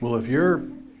Well, if you're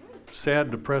sad,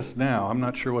 depressed now, I'm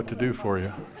not sure what to do for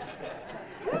you.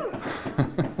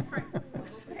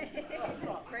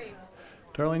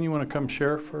 Darlene, you want to come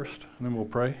share first, and then we'll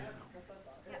pray?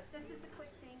 Yes, this is a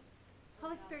quick thing.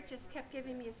 Holy Spirit just kept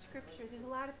giving me a scripture. There's a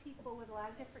lot of people with a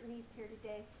lot of different needs here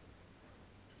today.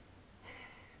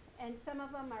 And some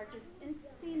of them are just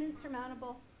seem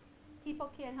insurmountable. People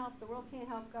can't help, the world can't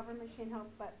help, government can't help,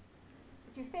 but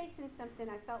if you're facing something,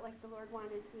 I felt like the Lord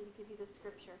wanted me to give you the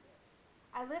scripture.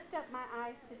 I lift up my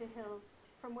eyes to the hills.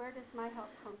 From where does my help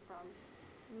come from?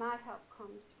 My help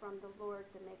comes from the Lord,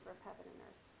 the maker of heaven and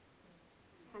earth.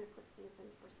 Kind of puts things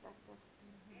into perspective.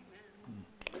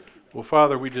 Amen. Well,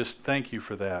 Father, we just thank you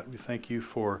for that. We thank you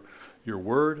for your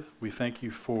word. We thank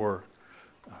you for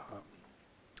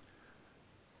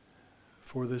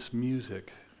this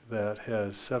music that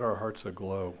has set our hearts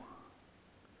aglow.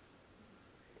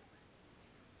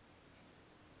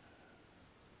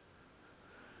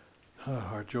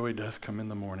 Our joy does come in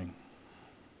the morning.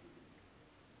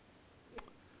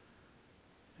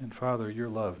 And Father, your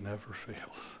love never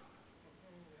fails.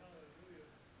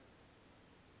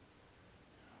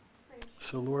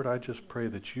 So Lord, I just pray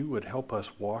that you would help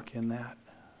us walk in that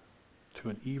to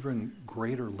an even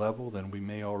greater level than we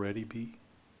may already be.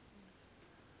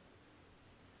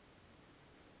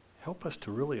 Help us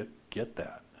to really get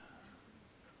that.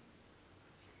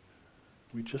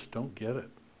 We just don't get it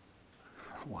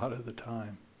a lot of the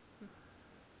time.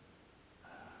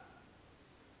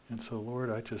 And so,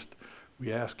 Lord,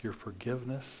 we ask your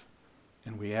forgiveness,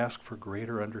 and we ask for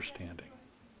greater understanding.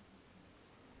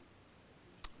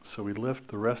 So we lift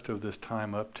the rest of this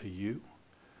time up to you,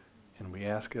 and we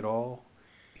ask it all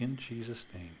in Jesus'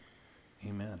 name.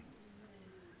 Amen.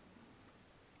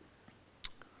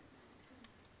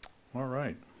 All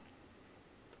right.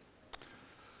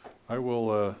 I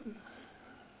will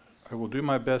do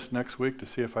my best next week to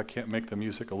see if I can't make the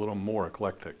music a little more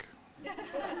eclectic. You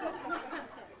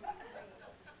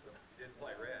didn't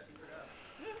play red.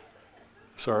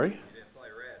 Sorry? You didn't play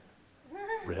red.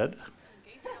 Red?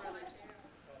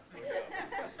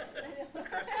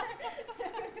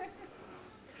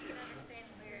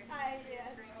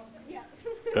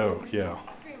 Oh, yeah.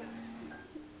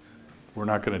 We're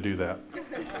not going to do that.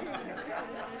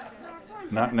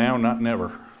 Not now, not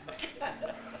never.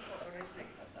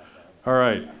 All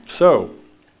right, so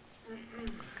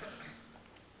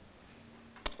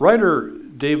writer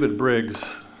David Briggs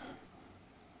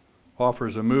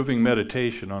offers a moving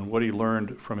meditation on what he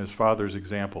learned from his father's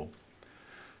example.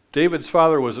 David's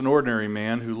father was an ordinary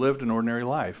man who lived an ordinary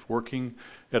life, working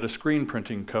at a screen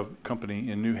printing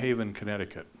company in New Haven,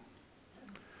 Connecticut.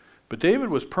 But David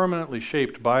was permanently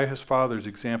shaped by his father's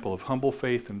example of humble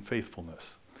faith and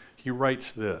faithfulness. He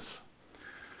writes this: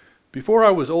 "Before I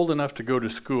was old enough to go to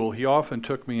school, he often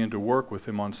took me into work with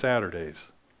him on Saturdays.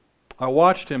 I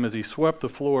watched him as he swept the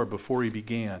floor before he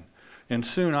began, and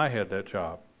soon I had that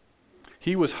job.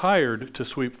 He was hired to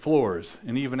sweep floors,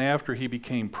 and even after he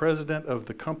became president of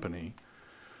the company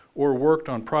or worked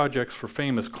on projects for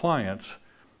famous clients,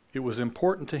 it was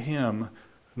important to him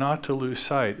not to lose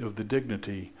sight of the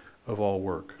dignity of all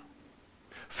work.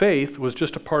 Faith was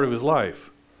just a part of his life.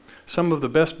 Some of the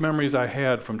best memories I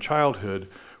had from childhood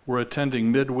were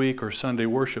attending midweek or Sunday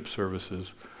worship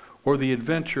services, or the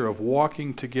adventure of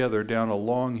walking together down a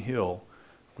long hill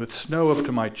with snow up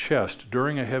to my chest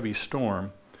during a heavy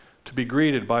storm to be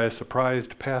greeted by a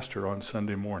surprised pastor on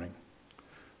Sunday morning.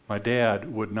 My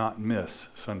dad would not miss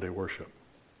Sunday worship.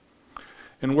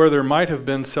 And where there might have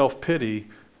been self-pity,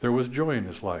 there was joy in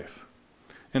his life.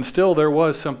 And still there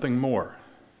was something more.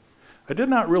 I did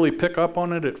not really pick up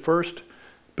on it at first,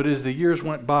 but as the years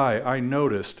went by, I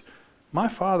noticed my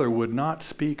father would not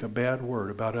speak a bad word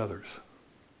about others.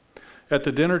 At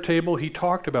the dinner table, he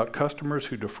talked about customers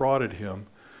who defrauded him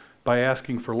by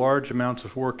asking for large amounts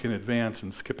of work in advance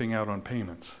and skipping out on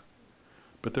payments.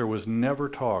 But there was never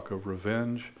talk of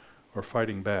revenge or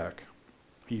fighting back.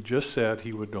 He just said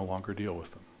he would no longer deal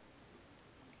with them.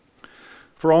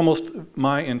 For almost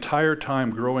my entire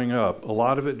time growing up, a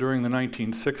lot of it during the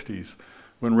 1960s,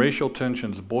 when racial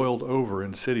tensions boiled over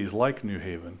in cities like New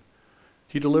Haven,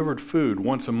 he delivered food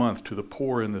once a month to the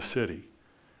poor in the city,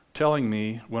 telling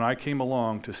me when I came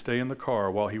along to stay in the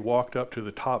car while he walked up to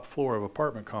the top floor of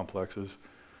apartment complexes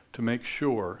to make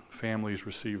sure families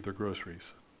received their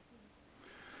groceries.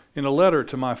 In a letter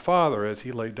to my father as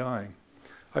he lay dying,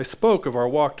 I spoke of our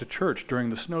walk to church during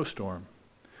the snowstorm,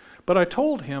 but I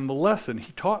told him the lesson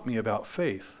he taught me about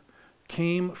faith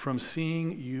came from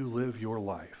seeing you live your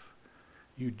life.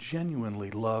 You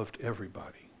genuinely loved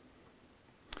everybody.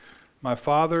 My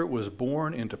father was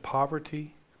born into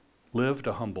poverty, lived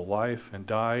a humble life, and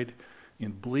died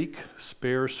in bleak,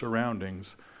 spare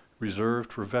surroundings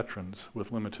reserved for veterans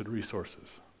with limited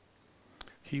resources.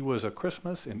 He was a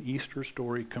Christmas and Easter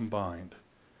story combined,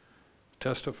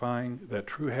 testifying that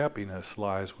true happiness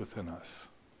lies within us.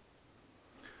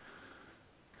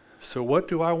 So what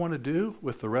do I want to do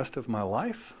with the rest of my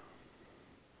life?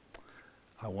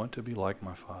 I want to be like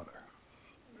my Father.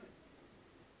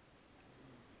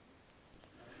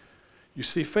 You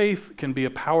see, faith can be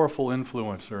a powerful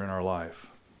influencer in our life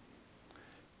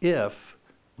if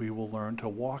we will learn to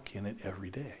walk in it every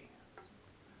day.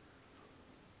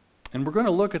 And we're going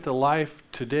to look at the life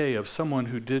today of someone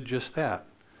who did just that.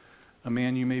 A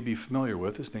man you may be familiar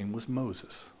with, his name was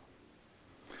Moses.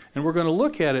 And we're going to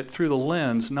look at it through the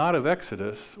lens not of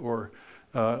Exodus or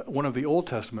one of the Old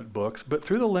Testament books, but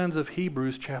through the lens of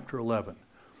Hebrews chapter 11,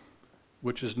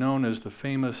 which is known as the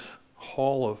famous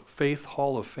Faith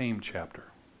Hall of Fame chapter.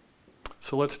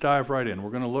 So let's dive right in.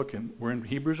 We're in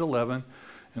Hebrews 11,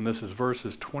 and this is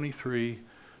verses 23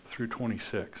 through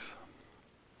 26.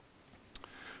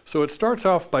 So it starts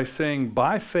off by saying,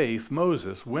 by faith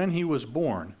Moses, when he was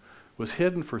born, was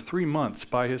hidden for 3 months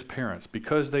by his parents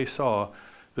because they saw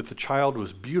that the child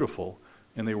was beautiful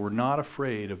and they were not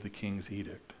afraid of the king's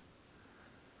edict.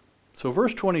 So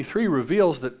verse 23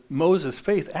 reveals that Moses'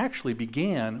 faith actually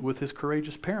began with his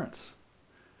courageous parents.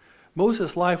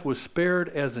 Moses' life was spared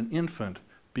as an infant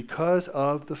because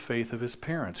of the faith of his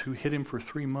parents, who hid him for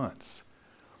 3 months.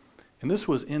 And this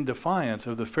was in defiance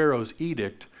of the Pharaoh's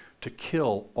edict to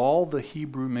kill all the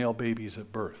Hebrew male babies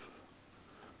at birth.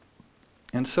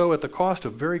 And so at the cost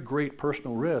of very great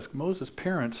personal risk, Moses'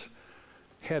 parents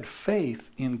had faith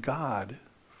in God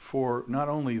for not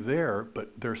only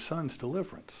but their son's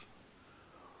deliverance.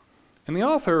 And the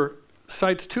author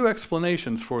cites 2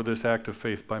 explanations for this act of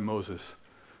faith by Moses'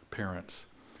 parents.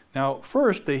 Now,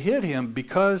 first, they hid him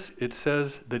because it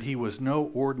says that he was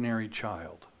no ordinary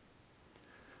child.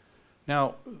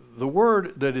 Now, the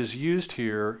word that is used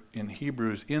here in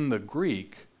Hebrews in the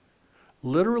Greek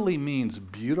literally means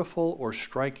beautiful or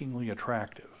strikingly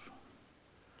attractive.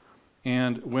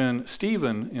 And when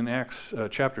Stephen, in Acts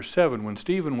chapter 7, when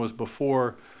Stephen was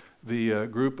before the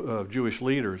group of Jewish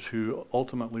leaders who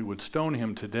ultimately would stone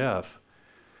him to death,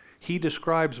 he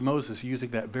describes Moses using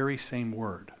that very same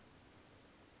word,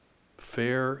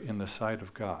 fair in the sight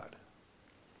of God.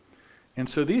 And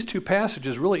so these 2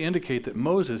 passages really indicate that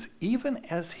Moses, even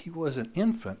as he was an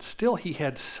infant, still he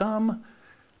had some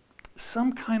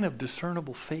kind of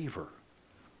discernible favor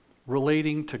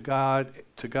relating to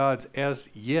God's as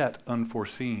yet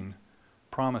unforeseen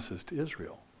promises to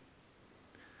Israel.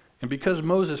 And because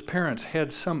Moses' parents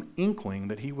had some inkling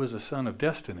that he was a son of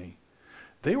destiny,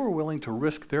 they were willing to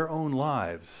risk their own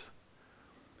lives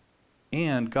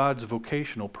and God's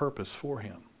vocational purpose for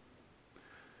him.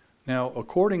 Now,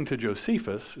 according to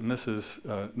Josephus, and this is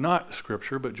not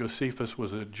scripture, but Josephus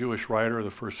was a Jewish writer of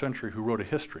the 1st century who wrote a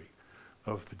history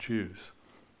of the Jews.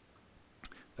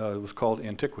 It was called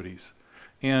Antiquities.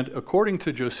 And according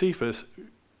to Josephus,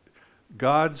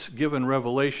 God's given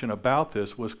revelation about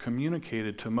this was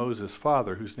communicated to Moses'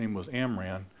 father, whose name was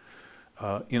Amram,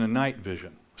 in a night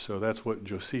vision. So that's what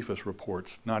Josephus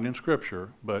reports, not in scripture,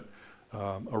 but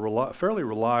a fairly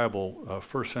reliable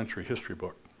 1st century history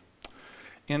book.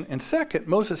 And second,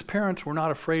 Moses' parents were not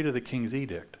afraid of the king's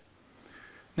edict.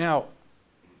 Now,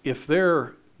 if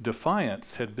their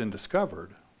defiance had been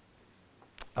discovered,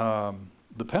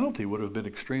 the penalty would have been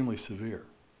extremely severe,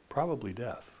 probably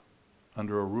death,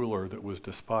 under a ruler that was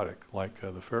despotic like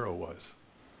the Pharaoh was.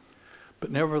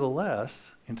 But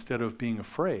nevertheless, instead of being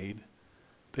afraid,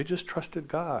 they just trusted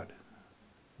God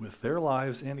with their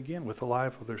lives and again with the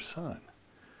life of their son.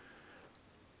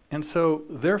 And so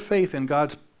their faith in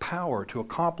God's power to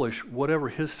accomplish whatever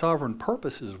his sovereign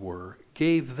purposes were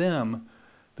gave them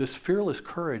this fearless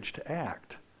courage to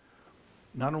act,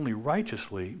 not only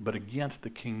righteously, but against the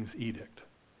king's edict.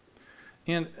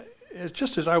 And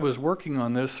just as I was working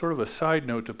on this, sort of a side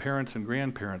note to parents and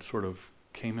grandparents sort of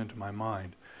came into my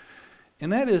mind.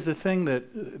 And that is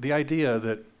the idea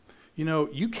that,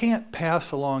 you can't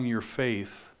pass along your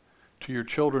faith to your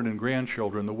children and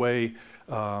grandchildren the way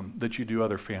that you do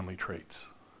other family traits.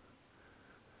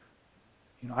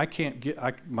 I can't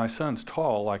my son's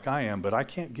tall like I am, but I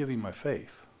can't give him my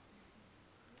faith.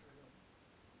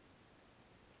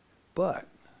 But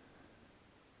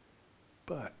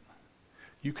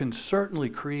you can certainly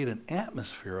create an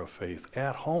atmosphere of faith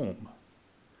at home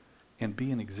and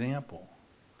be an example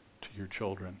to your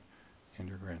children and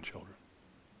your grandchildren.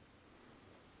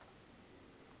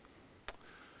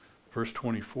 Verse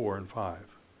 24 and 5.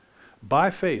 By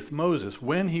faith, Moses,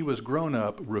 when he was grown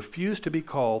up, refused to be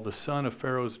called the son of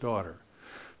Pharaoh's daughter,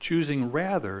 choosing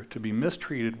rather to be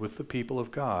mistreated with the people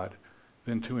of God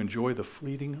than to enjoy the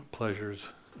fleeting pleasures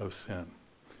of sin.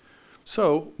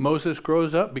 So Moses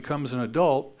grows up, becomes an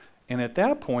adult, and at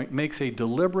that point makes a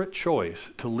deliberate choice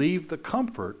to leave the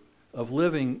comfort of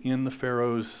living in the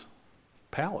Pharaoh's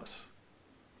palace,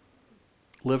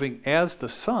 living as the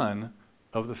son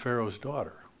of the Pharaoh's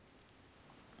daughter.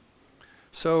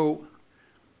 So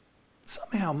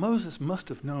somehow Moses must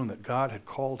have known that God had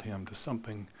called him to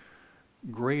something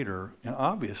greater and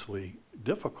obviously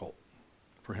difficult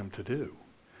for him to do.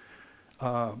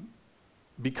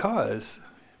 Because,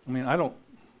 I don't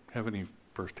have any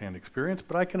firsthand experience,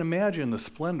 but I can imagine the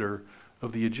splendor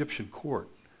of the Egyptian court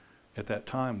at that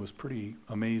time was pretty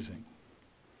amazing.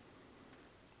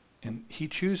 And he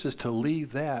chooses to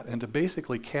leave that and to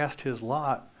basically cast his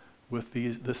lot with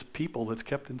this people that's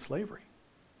kept in slavery.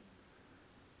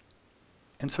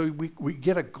 And so we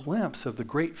get a glimpse of the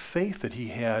great faith that he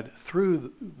had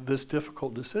through this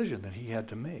difficult decision that he had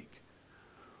to make.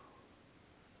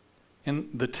 And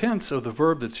the tense of the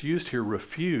verb that's used here,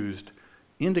 refused,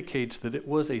 indicates that it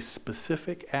was a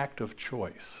specific act of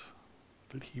choice,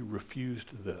 that he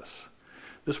refused this.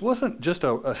 This wasn't just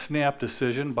a snap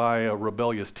decision by a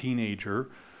rebellious teenager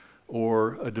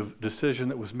or a decision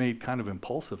that was made kind of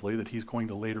impulsively that he's going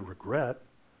to later regret.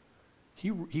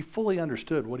 He fully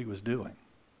understood what he was doing.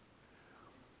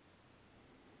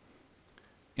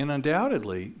 And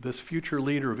undoubtedly, this future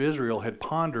leader of Israel had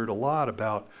pondered a lot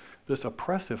about this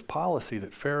oppressive policy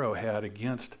that Pharaoh had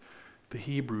against the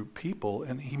Hebrew people,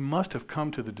 and he must have come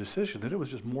to the decision that it was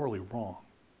just morally wrong.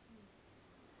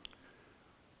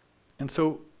 And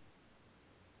so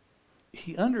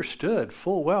he understood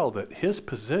full well that his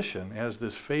position as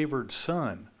this favored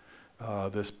son,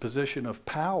 this position of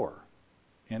power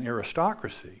and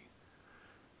aristocracy,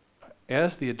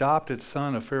 as the adopted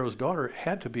son of Pharaoh's daughter,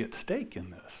 had to be at stake in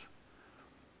this.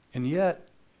 And yet,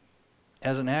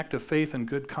 as an act of faith and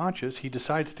good conscience, he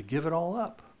decides to give it all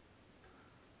up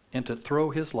and to throw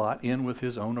his lot in with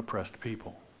his own oppressed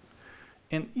people.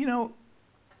 And,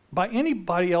 by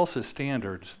anybody else's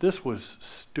standards, this was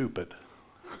stupid.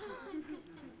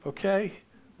 Okay?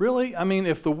 Really?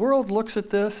 If the world looks at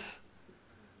this,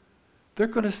 they're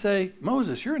going to say,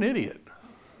 Moses, you're an idiot.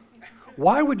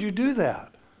 Why would you do that?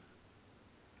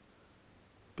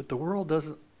 But the world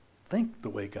doesn't think the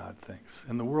way God thinks,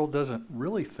 and the world doesn't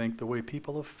really think the way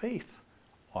people of faith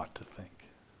ought to think.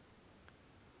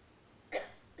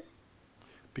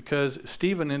 Because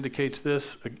Stephen indicates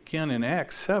this again in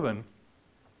Acts 7,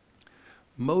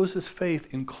 Moses' faith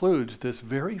includes this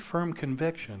very firm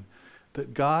conviction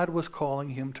that God was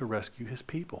calling him to rescue his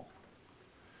people.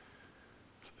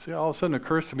 See, all of a sudden it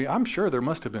occurs to me, I'm sure there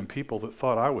must have been people that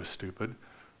thought I was stupid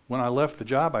when I left the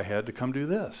job I had to come do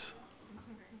this.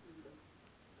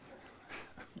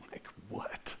 Like,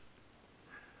 what?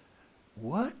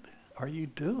 What are you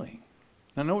doing?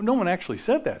 Now, no one actually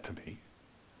said that to me,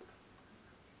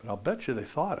 but I'll bet you they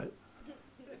thought it.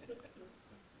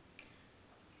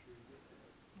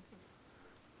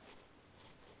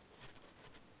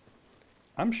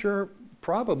 I'm sure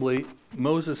probably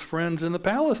Moses' friends in the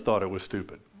palace thought it was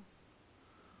stupid.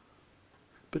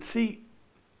 But see,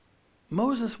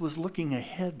 Moses was looking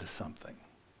ahead to something.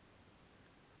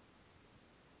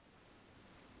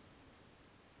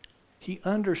 He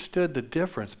understood the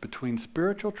difference between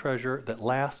spiritual treasure that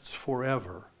lasts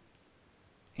forever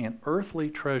and earthly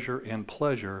treasure and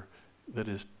pleasure that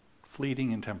is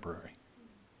fleeting and temporary.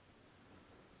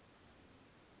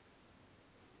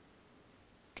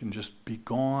 Can just be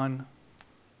gone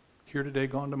here today,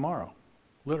 gone tomorrow,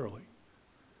 literally.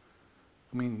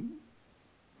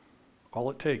 All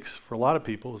it takes for a lot of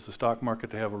people is the stock market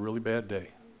to have a really bad day.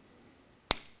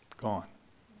 Gone.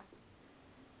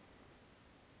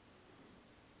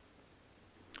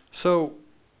 So,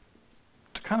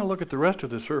 to kind of look at the rest of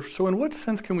this verse, so in what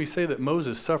sense can we say that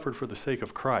Moses suffered for the sake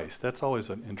of Christ? That's always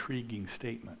an intriguing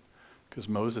statement, because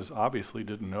Moses obviously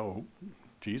didn't know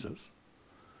Jesus.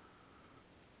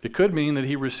 It could mean that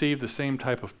he received the same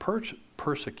type of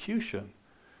persecution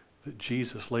that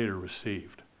Jesus later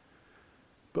received.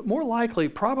 But more likely,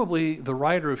 probably the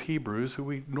writer of Hebrews, who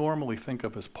we normally think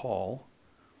of as Paul,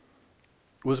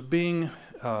 was being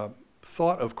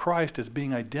thought of Christ as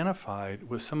being identified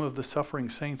with some of the suffering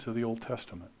saints of the Old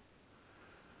Testament.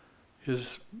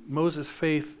 Moses'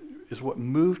 faith is what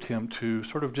moved him to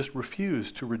sort of just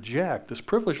refuse, to reject this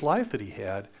privileged life that he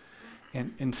had,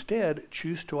 and instead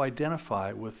choose to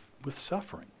identify with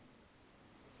suffering.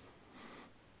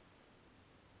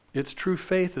 Its true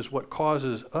faith is what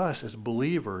causes us as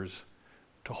believers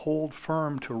to hold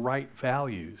firm to right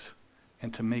values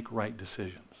and to make right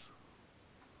decisions.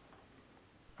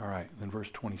 All right, then verse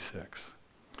 26.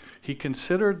 He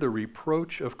considered the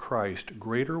reproach of Christ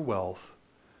greater wealth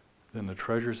than the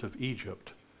treasures of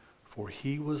Egypt, for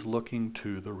he was looking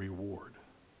to the reward.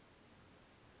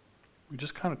 We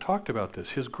just kind of talked about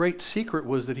this. His great secret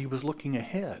was that he was looking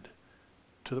ahead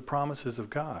to the promises of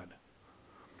God.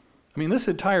 I mean, this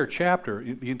entire chapter,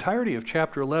 the entirety of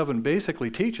chapter 11 basically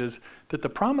teaches that the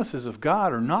promises of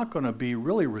God are not going to be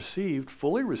really received,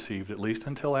 fully received at least,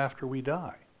 until after we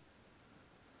die.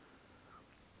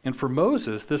 And for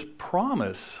Moses, this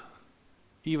promise,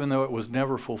 even though it was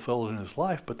never fulfilled in his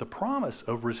life, but the promise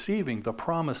of receiving the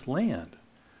promised land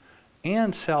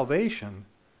and salvation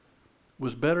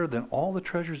was better than all the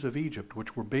treasures of Egypt,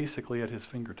 which were basically at his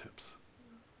fingertips.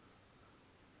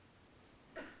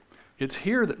 It's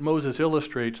here that Moses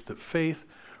illustrates that faith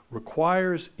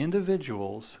requires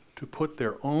individuals to put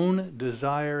their own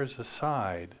desires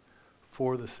aside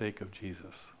for the sake of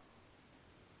Jesus.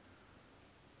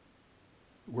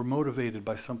 We're motivated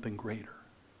by something greater.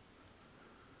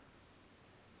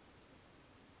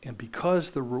 And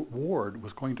because the reward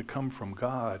was going to come from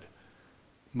God,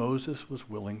 Moses was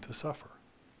willing to suffer.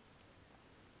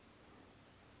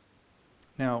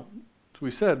 Now, as we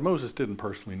said, Moses didn't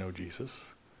personally know Jesus,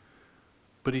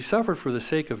 but he suffered for the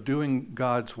sake of doing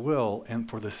God's will and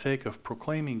for the sake of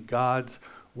proclaiming God's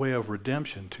way of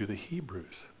redemption to the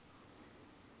Hebrews.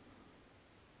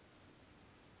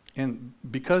 And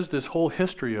because this whole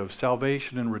history of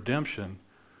salvation and redemption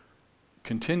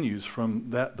continues from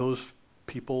those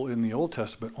people in the Old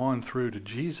Testament on through to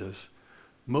Jesus,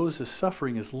 Moses'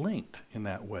 suffering is linked in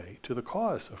that way to the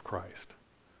cause of Christ.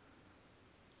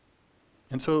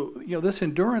 And so, this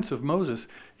endurance of Moses,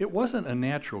 it wasn't a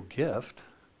natural gift,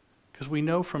 because we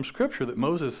know from Scripture that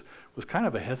Moses was kind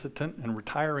of a hesitant and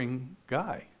retiring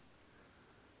guy.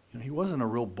 He wasn't a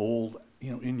real bold,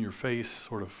 in-your-face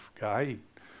sort of guy. He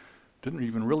didn't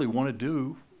even really want to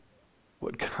do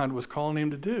what God was calling him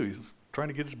to do. He was trying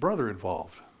to get his brother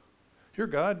involved. Here,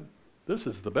 God, this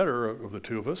is the better of the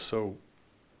two of us, so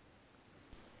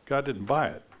God didn't buy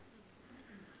it.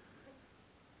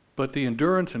 But the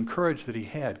endurance and courage that he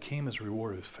had came as a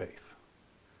reward of his faith.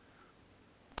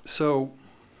 So,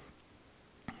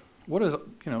 what is,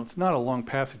 it's not a long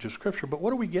passage of Scripture, but what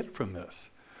do we get from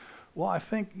this? Well, I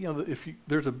think,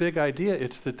 there's a big idea.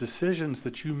 It's the decisions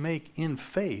that you make in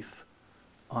faith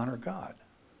honor God.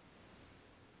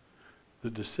 The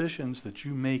decisions that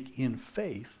you make in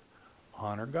faith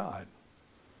honor God.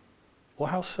 Well,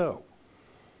 how so?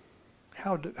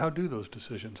 How do those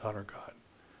decisions honor God?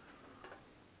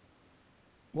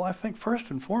 Well, I think first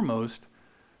and foremost,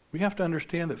 we have to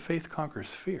understand that faith conquers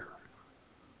fear.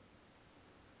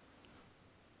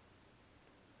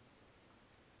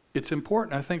 It's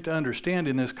important, I think, to understand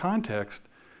in this context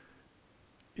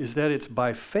is that it's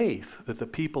by faith that the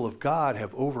people of God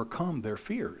have overcome their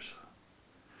fears.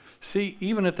 See,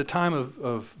 even at the time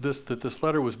of this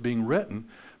letter was being written,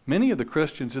 many of the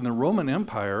Christians in the Roman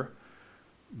Empire,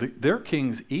 their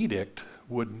king's edict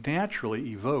would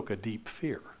naturally evoke a deep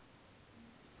fear.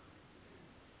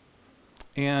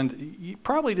 And you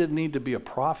probably didn't need to be a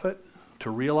prophet to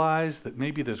realize that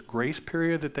maybe this grace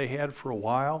period that they had for a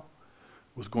while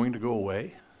was going to go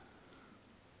away.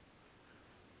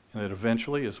 And that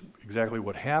eventually is exactly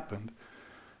what happened,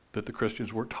 that the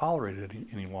Christians weren't tolerated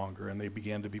any longer and they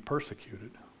began to be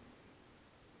persecuted.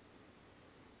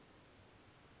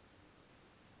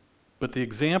 But the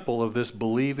example of this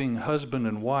believing husband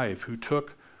and wife who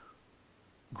took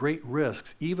great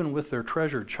risks, even with their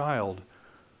treasured child,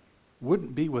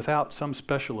 wouldn't be without some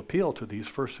special appeal to these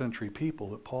first century people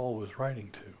that Paul was writing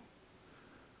to.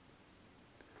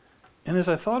 And as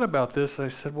I thought about this, I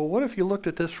said, well, what if you looked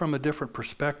at this from a different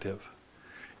perspective?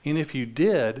 And if you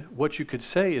did, what you could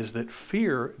say is that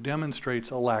fear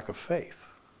demonstrates a lack of faith.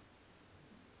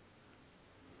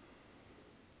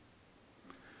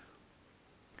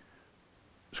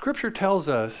 Scripture tells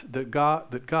us that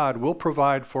God will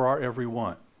provide for our every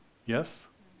want. Yes?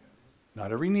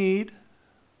 Not every need.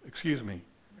 Excuse me.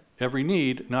 Every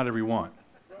need, not every want.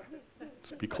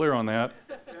 Let's be clear on that.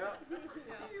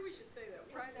 Maybe we should say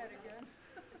that. Try that again.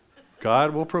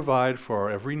 God will provide for our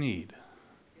every need,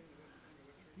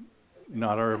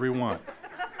 not our every want.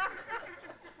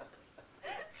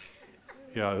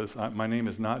 Yeah, my name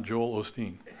is not Joel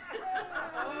Osteen.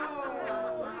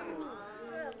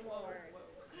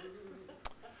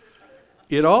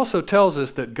 It also tells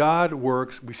us that God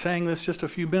works, we sang this just a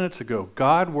few minutes ago,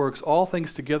 God works all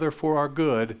things together for our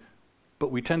good,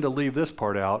 but we tend to leave this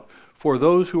part out, for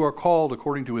those who are called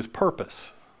according to his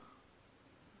purpose.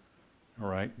 All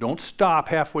right? Don't stop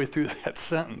halfway through that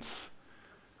sentence.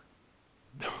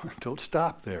 Don't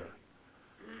stop there.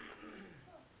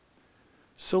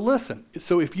 So listen,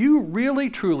 so if you really,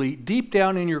 truly, deep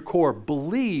down in your core,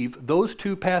 believe those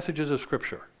two passages of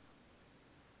Scripture,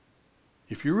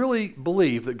 if you really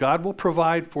believe that God will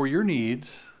provide for your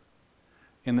needs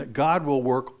and that God will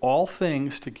work all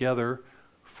things together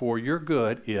for your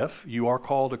good if you are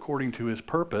called according to his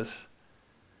purpose,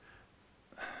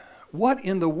 what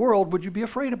in the world would you be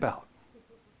afraid about?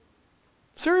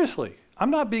 Seriously, I'm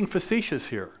not being facetious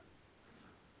here.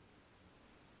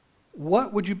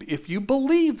 What would you, if you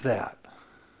believe that,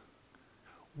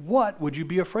 what would you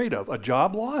be afraid of? A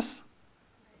job loss?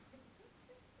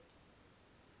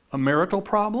 A marital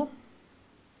problem?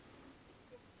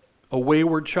 A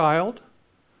wayward child?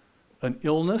 An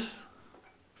illness?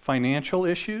 Financial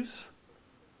issues?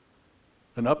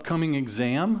 An upcoming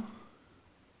exam?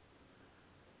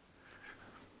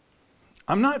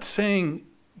 I'm not saying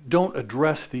don't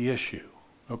address the issue,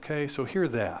 okay? So hear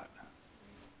that.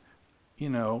 You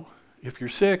know, if you're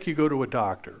sick, you go to a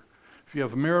doctor. If you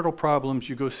have marital problems,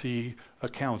 you go see a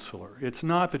counselor. It's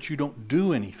not that you don't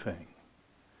do anything.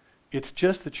 It's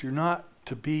just that you're not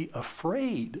to be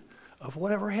afraid of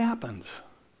whatever happens.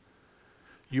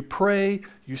 You pray,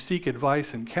 you seek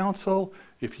advice and counsel.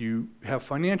 If you have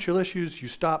financial issues, you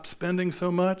stop spending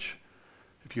so much.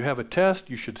 If you have a test,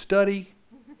 you should study.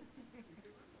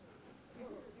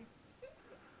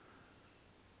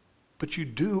 But you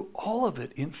do all of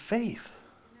it in faith.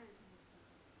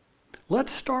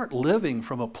 Let's start living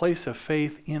from a place of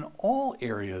faith in all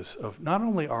areas of not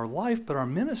only our life, but our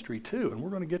ministry too. And we're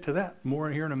going to get to that more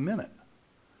here in a minute.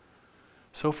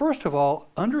 So first of all,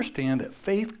 understand that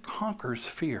faith conquers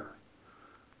fear.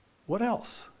 What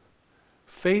else?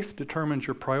 Faith determines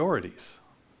your priorities.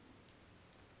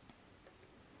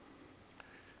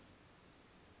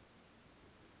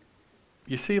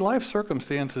 You see, life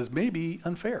circumstances may be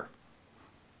unfair.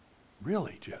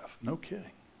 Really, Jeff? No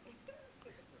kidding.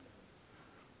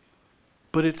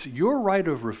 But it's your right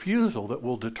of refusal that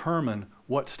will determine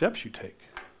what steps you take.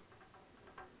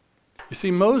 You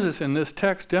see, Moses in this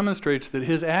text demonstrates that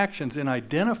his actions in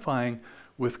identifying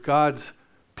with God's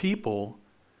people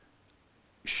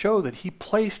show that he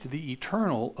placed the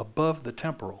eternal above the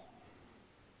temporal.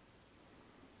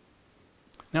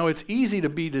 Now, it's easy to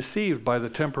be deceived by the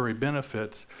temporary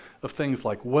benefits of things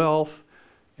like wealth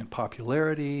and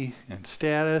popularity and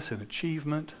status and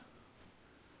achievement.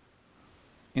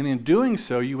 And in doing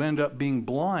so, you end up being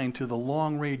blind to the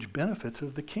long-range benefits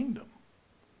of the kingdom.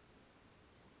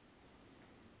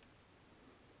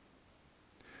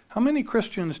 How many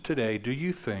Christians today do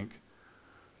you think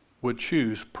would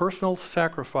choose personal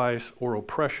sacrifice or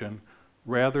oppression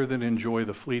rather than enjoy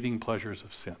the fleeting pleasures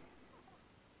of sin?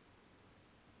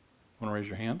 Want to raise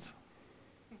your hands?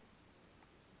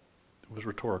 It was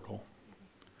rhetorical.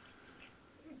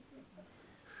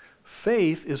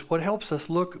 Faith is what helps us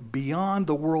look beyond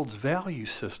the world's value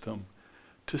system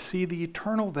to see the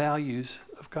eternal values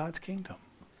of God's kingdom.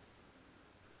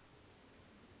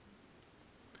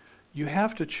 You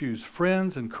have to choose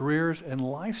friends and careers and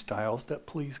lifestyles that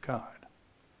please God.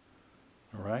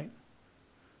 All right?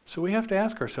 So we have to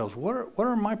ask ourselves, what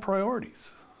are my priorities?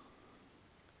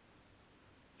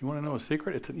 You want to know a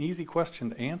secret? It's an easy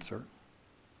question to answer.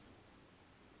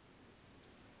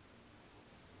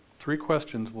 3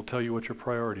 questions will tell you what your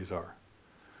priorities are.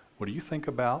 What do you think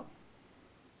about?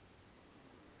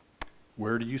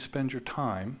 Where do you spend your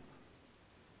time?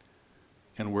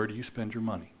 And where do you spend your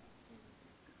money?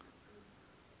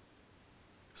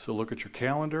 So look at your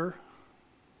calendar,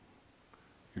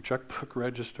 your checkbook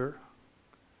register,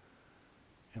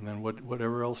 and then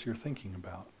whatever else you're thinking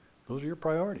about. Those are your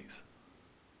priorities.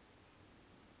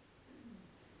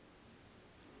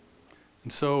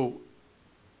 And so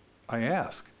I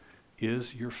ask,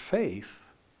 is your faith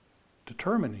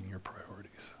determining your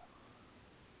priorities?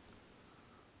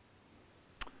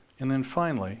 And then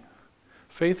finally,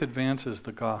 faith advances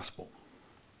the gospel.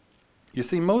 You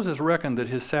see, Moses reckoned that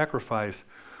his sacrifice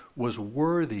was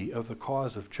worthy of the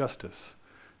cause of justice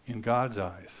in God's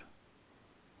eyes.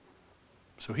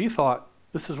 So he thought,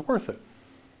 this is worth it.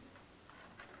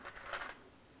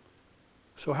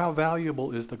 So how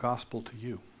valuable is the gospel to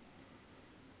you?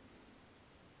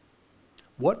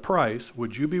 What price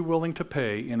would you be willing to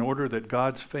pay in order that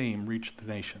God's fame reach the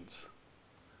nations?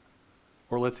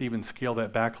 Or let's even scale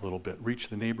that back a little bit, reach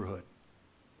the neighborhood.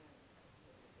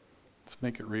 Let's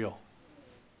make it real.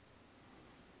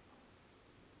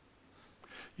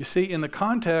 You see, in the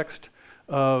context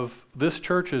of this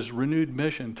church's renewed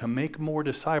mission to make more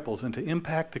disciples and to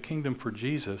impact the kingdom for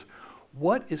Jesus,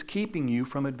 what is keeping you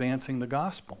from advancing the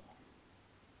gospel?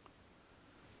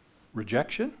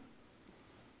 Rejection?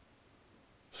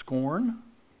 Scorn?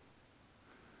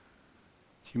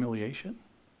 Humiliation?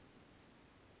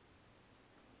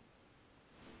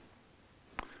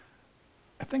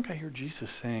 think I hear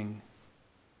Jesus saying,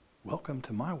 welcome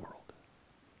to my world.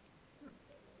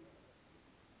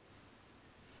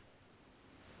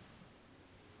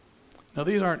 Now,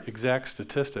 these aren't exact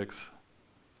statistics,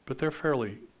 but they're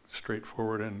fairly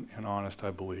straightforward and honest,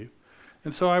 I believe.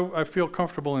 And so I feel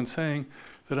comfortable in saying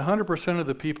that 100% of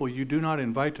the people you do not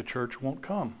invite to church won't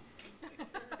come.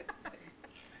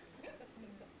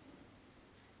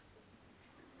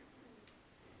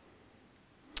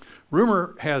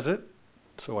 Rumor has it,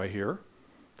 so I hear,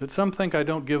 that some think I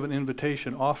don't give an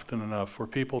invitation often enough for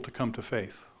people to come to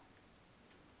faith.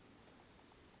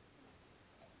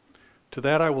 To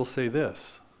that I will say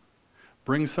this: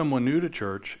 bring someone new to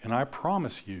church, and I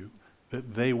promise you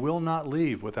that they will not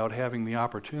leave without having the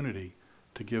opportunity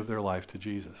to give their life to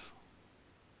Jesus.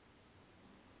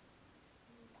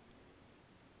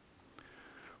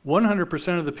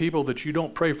 100% of the people that you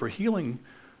don't pray for healing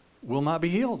will not be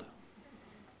healed.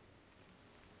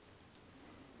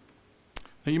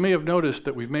 Now, you may have noticed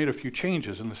that we've made a few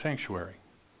changes in the sanctuary.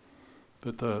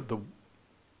 That the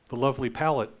lovely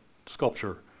palette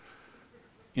sculpture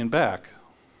in back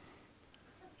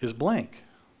is blank.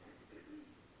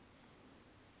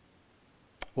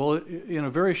 Well, in a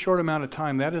very short amount of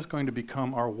time, that is going to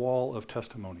become our wall of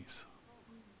testimonies.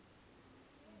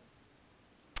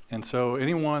 And so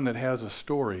anyone that has a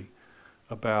story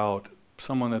about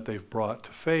someone that they've brought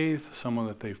to faith, someone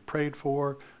that they've prayed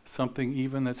for, something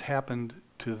even that's happened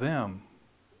to them,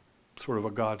 sort of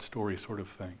a God story sort of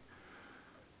thing,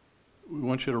 we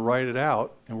want you to write it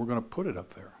out, and we're going to put it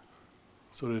up there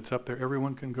so that it's up there,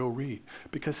 everyone can go read.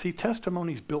 Because see,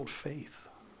 testimonies build faith.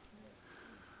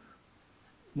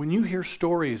 When you hear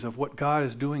stories of what God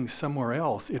is doing somewhere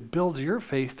else, it builds your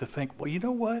faith to think, well, you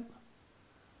know what?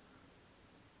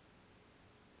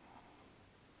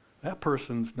 That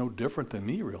person's no different than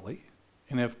me, really.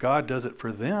 And if God does it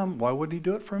for them, why wouldn't he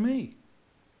do it for me?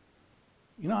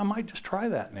 You know, I might just try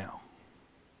that now.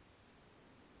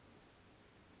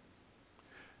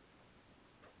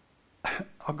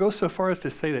 I'll go so far as to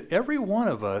say that every one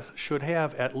of us should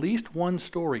have at least one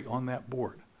story on that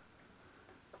board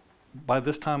by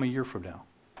this time a year from now.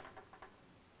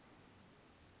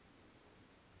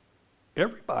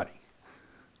 Everybody.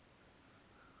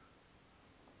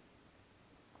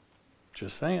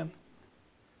 Just saying.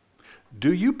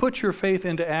 Do you put your faith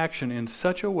into action in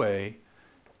such a way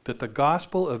that the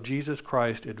gospel of Jesus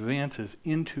Christ advances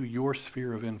into your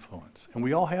sphere of influence? And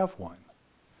we all have one.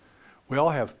 We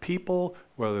all have people,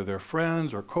 whether they're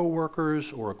friends or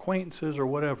coworkers or acquaintances or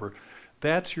whatever.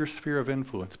 That's your sphere of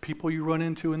influence. People you run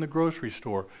into in the grocery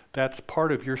store, that's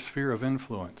part of your sphere of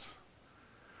influence.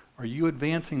 Are you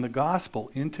advancing the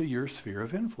gospel into your sphere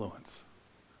of influence?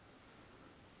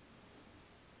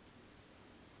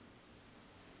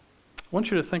 I want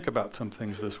you to think about some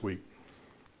things this week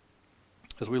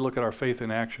as we look at our faith in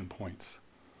action points.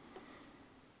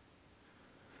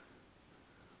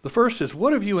 The first is,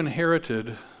 what have you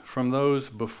inherited from those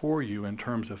before you in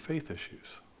terms of faith issues?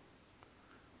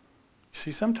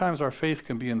 See, sometimes our faith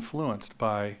can be influenced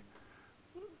by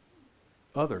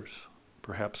others,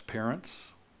 perhaps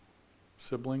parents,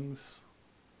 siblings,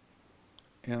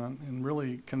 and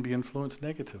really can be influenced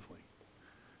negatively.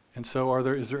 And so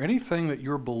is there anything that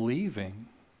you're believing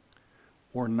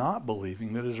or not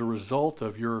believing that is a result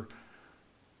of your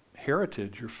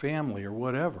heritage, your family, or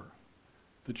whatever,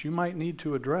 that you might need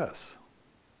to address,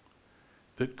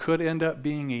 that could end up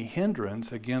being a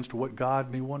hindrance against what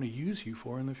God may want to use you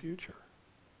for in the future?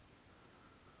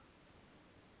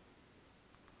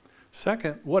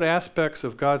 Second, what aspects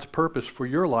of God's purpose for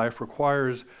your life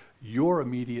requires your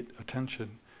immediate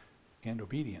attention and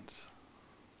obedience?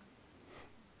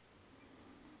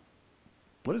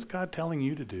 What is God telling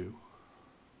you to do?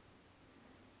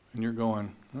 And you're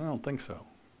going, I don't think so.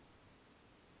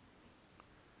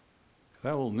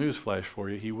 That little newsflash for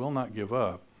you, he will not give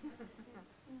up.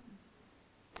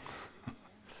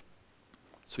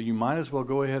 So you might as well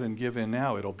go ahead and give in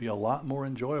now. It'll be a lot more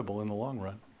enjoyable in the long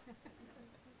run.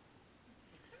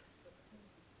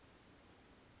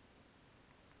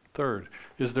 Third,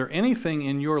 is there anything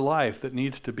in your life that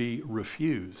needs to be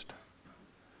refused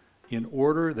in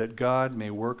order that God may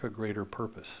work a greater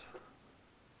purpose?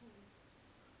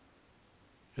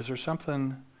 Is there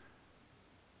something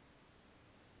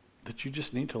that you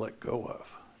just need to let go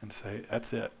of and say,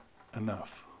 that's it,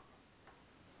 enough.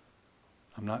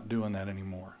 I'm not doing that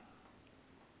anymore.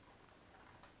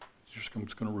 I'm just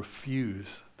going to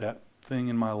refuse that thing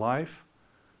in my life,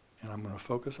 and I'm going to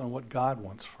focus on what God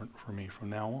wants for me from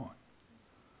now on.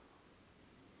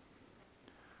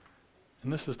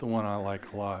 And this is the one I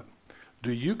like a lot.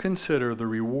 Do you consider the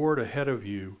reward ahead of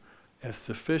you as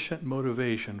sufficient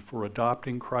motivation for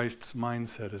adopting Christ's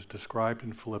mindset as described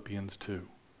in Philippians 2.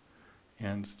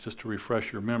 And just to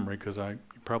refresh your memory, because you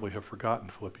probably have forgotten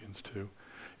Philippians 2,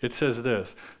 it says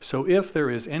this: so if there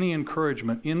is any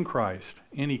encouragement in Christ,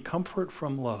 any comfort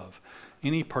from love,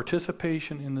 any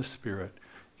participation in the Spirit,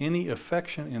 any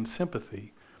affection and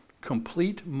sympathy,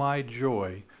 complete my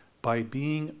joy by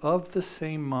being of the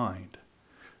same mind,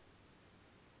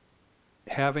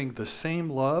 having the same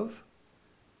love,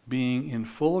 being in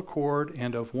full accord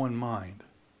and of one mind.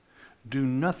 Do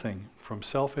nothing from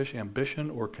selfish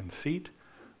ambition or conceit,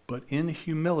 but in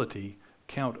humility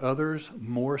count others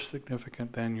more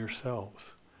significant than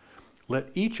yourselves. Let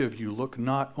each of you look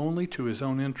not only to his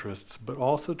own interests, but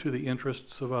also to the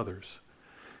interests of others.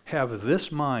 Have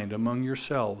this mind among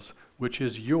yourselves, which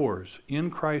is yours in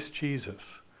Christ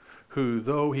Jesus, who,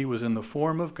 though he was in the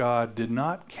form of God, did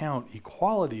not count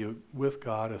equality with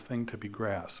God a thing to be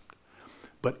grasped,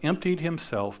 but emptied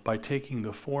himself by taking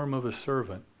the form of a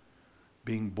servant,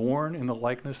 being born in the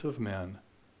likeness of men,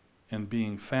 and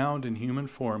being found in human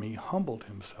form, he humbled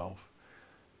himself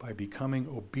by becoming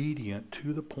obedient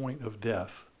to the point of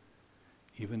death,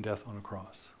 even death on a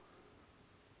cross.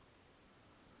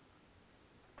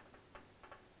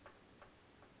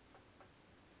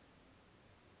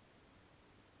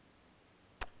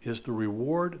 Is the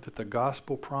reward that the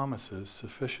gospel promises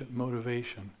sufficient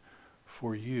motivation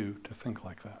for you to think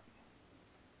like that?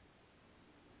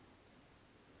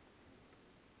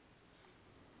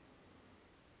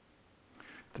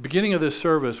 At the beginning of this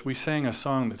service, we sang a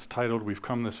song that's titled, "We've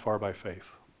Come This Far by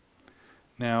Faith."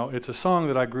 Now, it's a song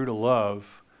that I grew to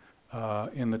love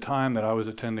in the time that I was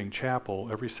attending chapel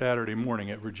every Saturday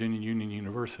morning at Virginia Union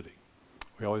University.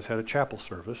 We always had a chapel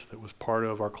service that was part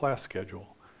of our class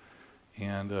schedule.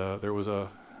 And there was a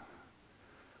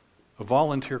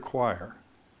volunteer choir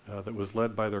that was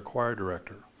led by their choir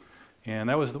director. And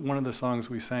that was one of the songs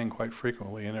we sang quite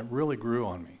frequently, and it really grew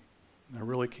on me. I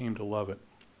really came to love it.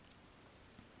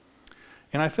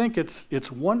 And I think it's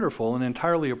wonderful and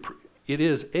it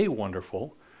is a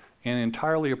wonderful and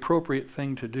entirely appropriate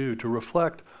thing to do, to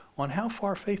reflect on how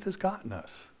far faith has gotten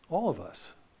us, all of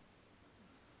us.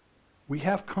 We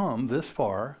have come this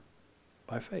far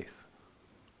by faith.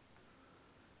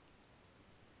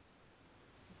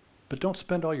 But don't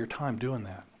spend all your time doing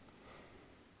that.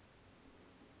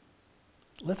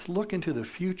 Let's look into the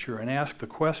future and ask the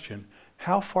question,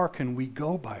 how far can we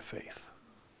go by faith?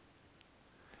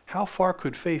 How far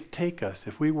could faith take us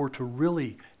if we were to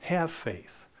really have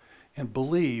faith and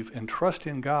believe and trust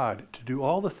in God to do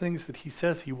all the things that he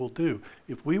says he will do,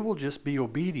 if we will just be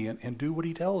obedient and do what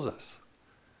he tells us,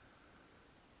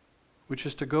 which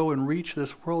is to go and reach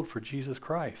this world for Jesus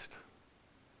Christ?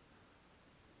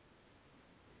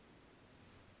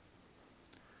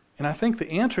 And I think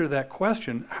the answer to that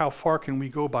question, how far can we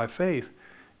go by faith,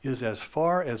 is as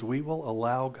far as we will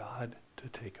allow God to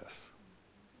take us.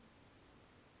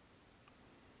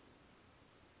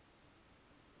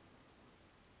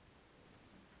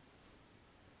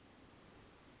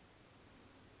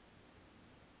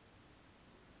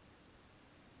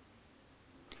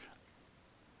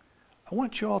 I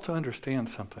want you all to understand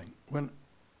something.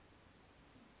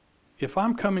 If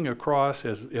I'm coming across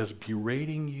as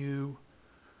berating you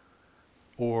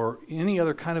or any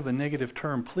other kind of a negative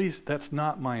term, please, that's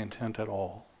not my intent at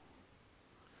all.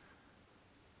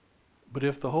 But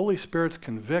if the Holy Spirit's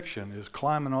conviction is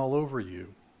climbing all over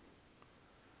you,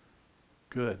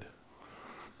 good.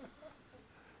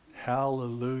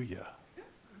 Hallelujah.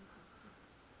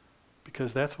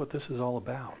 Because that's what this is all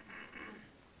about.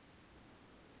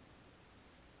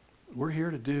 We're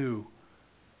here to do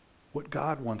what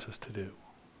God wants us to do.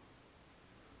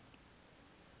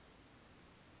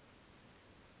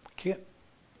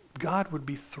 God would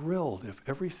be thrilled if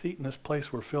every seat in this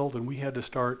place were filled and we had to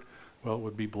start, well, it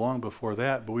would be long before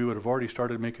that, but we would have already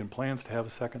started making plans to have a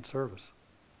second service.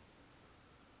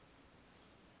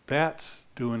 That's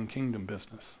doing kingdom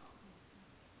business.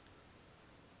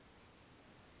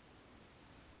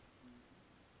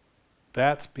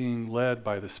 That's being led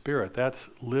by the Spirit. That's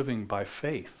living by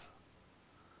faith.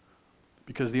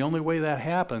 Because the only way that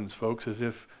happens, folks, is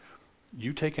if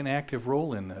you take an active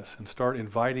role in this and start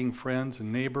inviting friends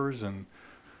and neighbors and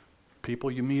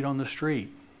people you meet on the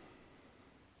street.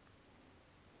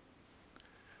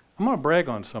 I'm going to brag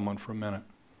on someone for a minute.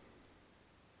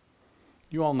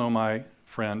 You all know my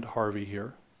friend Harvey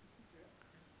here.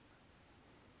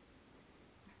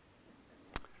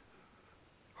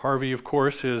 Harvey, of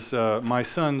course, is my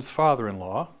son's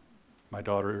father-in-law, my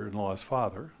daughter-in-law's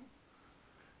father.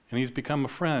 And he's become a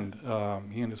friend.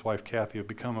 He and his wife, Kathy, have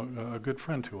become a good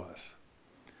friend to us.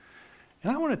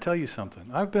 And I want to tell you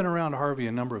something. I've been around Harvey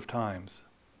a number of times.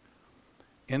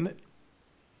 And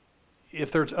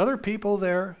if there's other people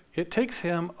there, it takes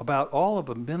him about all of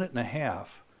a minute and a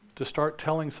half to start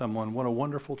telling someone what a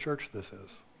wonderful church this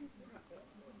is.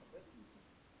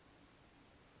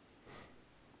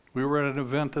 We were at an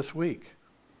event this week.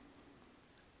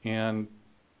 And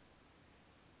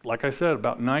like I said,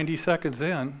 about 90 seconds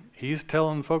in, he's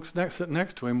telling folks sitting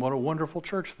next to him what a wonderful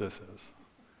church this is.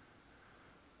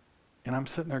 And I'm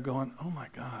sitting there going, oh my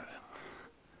God,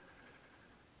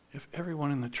 if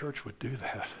everyone in the church would do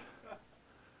that,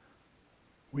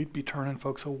 we'd be turning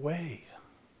folks away.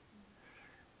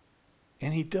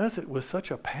 And he does it with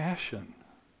such a passion.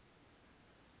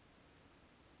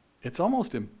 It's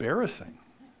almost embarrassing.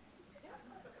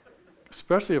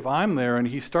 Especially if I'm there and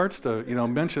he starts to,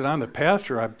 mention I'm the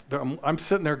pastor. I'm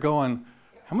sitting there going,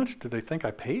 how much do they think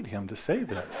I paid him to say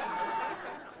this?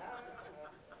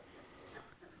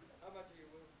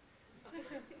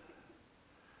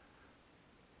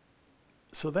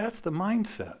 So that's the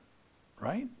mindset,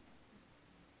 right?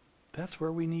 That's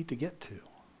where we need to get to.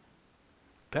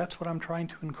 That's what I'm trying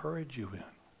to encourage you in.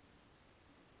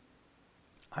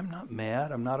 I'm not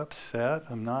mad, I'm not upset,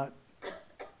 I'm not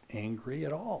angry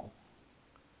at all.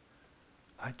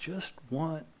 I just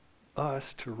want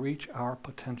us to reach our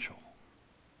potential.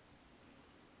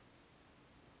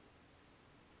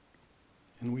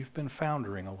 And we've been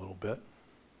foundering a little bit,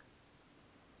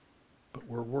 but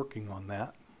we're working on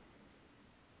that.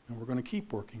 And we're going to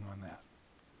keep working on that.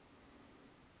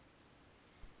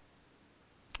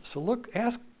 So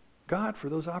ask God for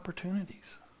those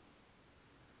opportunities.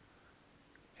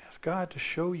 Ask God to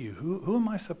show you who am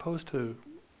I supposed to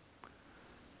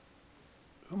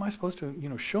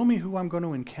show me who I'm going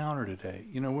to encounter today.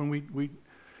 When we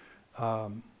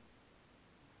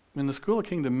in the School of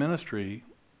Kingdom Ministry,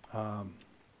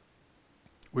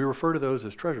 we refer to those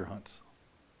as treasure hunts.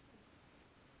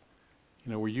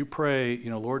 Where you pray,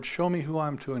 Lord, show me who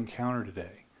I'm to encounter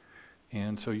today.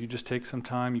 And so you just take some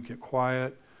time, you get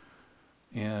quiet,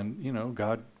 and,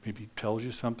 God maybe tells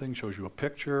you something, shows you a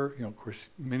picture. Of course,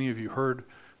 many of you heard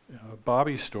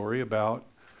Bobby's story about,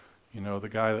 the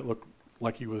guy that looked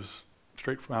like he was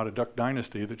straight from out of Duck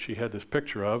Dynasty that she had this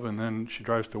picture of, and then she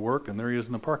drives to work, and there he is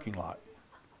in the parking lot.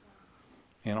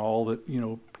 And all that,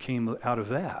 came out of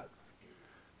that.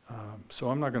 So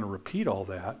I'm not going to repeat all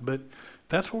that, but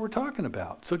that's what we're talking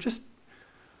about. So just,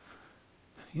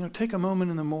 take a moment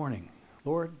in the morning.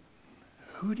 Lord,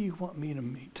 who do you want me to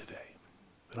meet today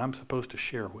that I'm supposed to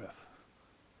share with?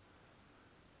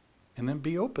 And then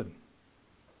be open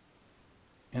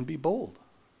and be bold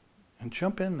and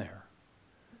jump in there.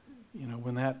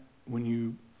 When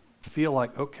you feel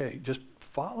like, okay, just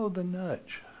follow the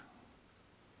nudge.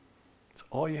 That's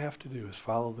all you have to do is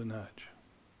follow the nudge.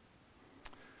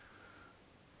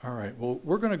 All right, well,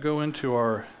 we're going to go into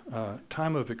our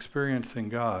time of experiencing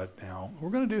God now.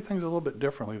 We're going to do things a little bit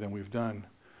differently than we've done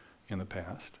in the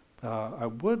past. I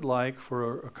would like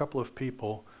for a couple of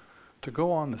people to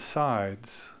go on the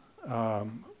sides that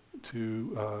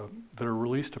are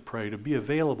released to pray, to be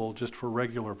available just for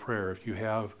regular prayer. If you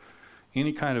have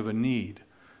any kind of a need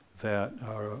that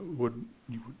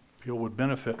you feel would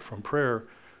benefit from prayer,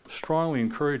 strongly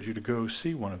encourage you to go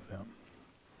see one of them.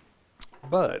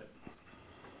 But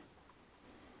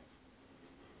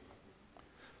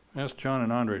ask John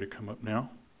and Andre to come up now.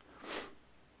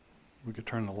 We could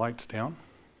turn the lights down.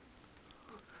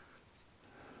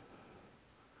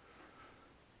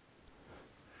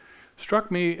 Struck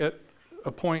me at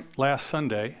a point last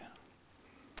Sunday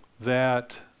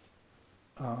that